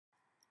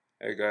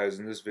Hey guys,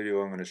 in this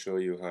video I'm going to show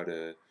you how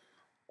to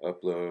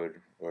upload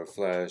or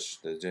flash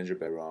the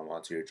Gingerbread Rom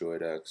onto your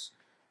Droid X.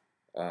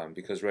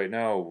 Because right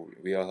now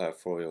we all have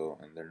froyo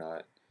and they're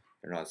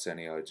not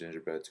sending out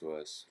Gingerbread to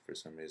us for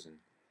some reason.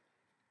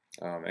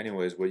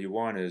 Anyways, what you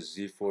want is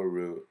Z4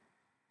 root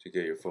to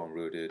get your phone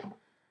rooted,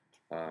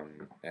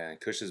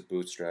 and Koush's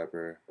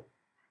Bootstrapper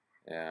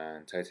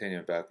and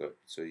Titanium backup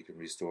so you can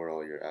restore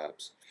all your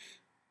apps.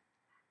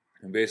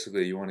 And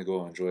basically you want to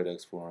go on Droid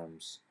X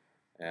forums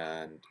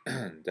and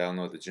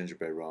download the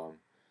Gingerbread ROM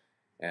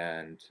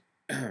and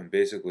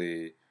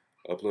basically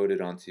upload it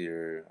onto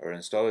your or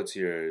install it to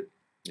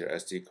your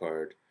SD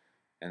card,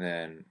 and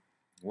then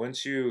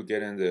once you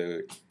get in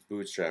the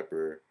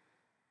Bootstrapper,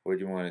 what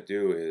you want to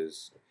do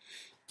is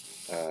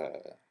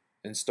uh,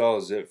 install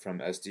zip from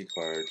SD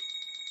card,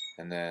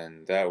 and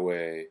then that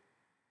way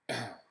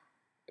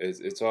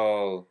it's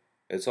all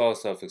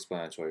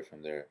self-explanatory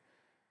from there.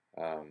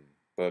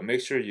 But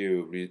make sure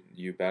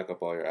you back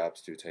up all your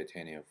apps through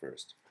Titanium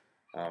first.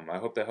 I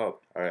hope that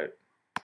helped. All right.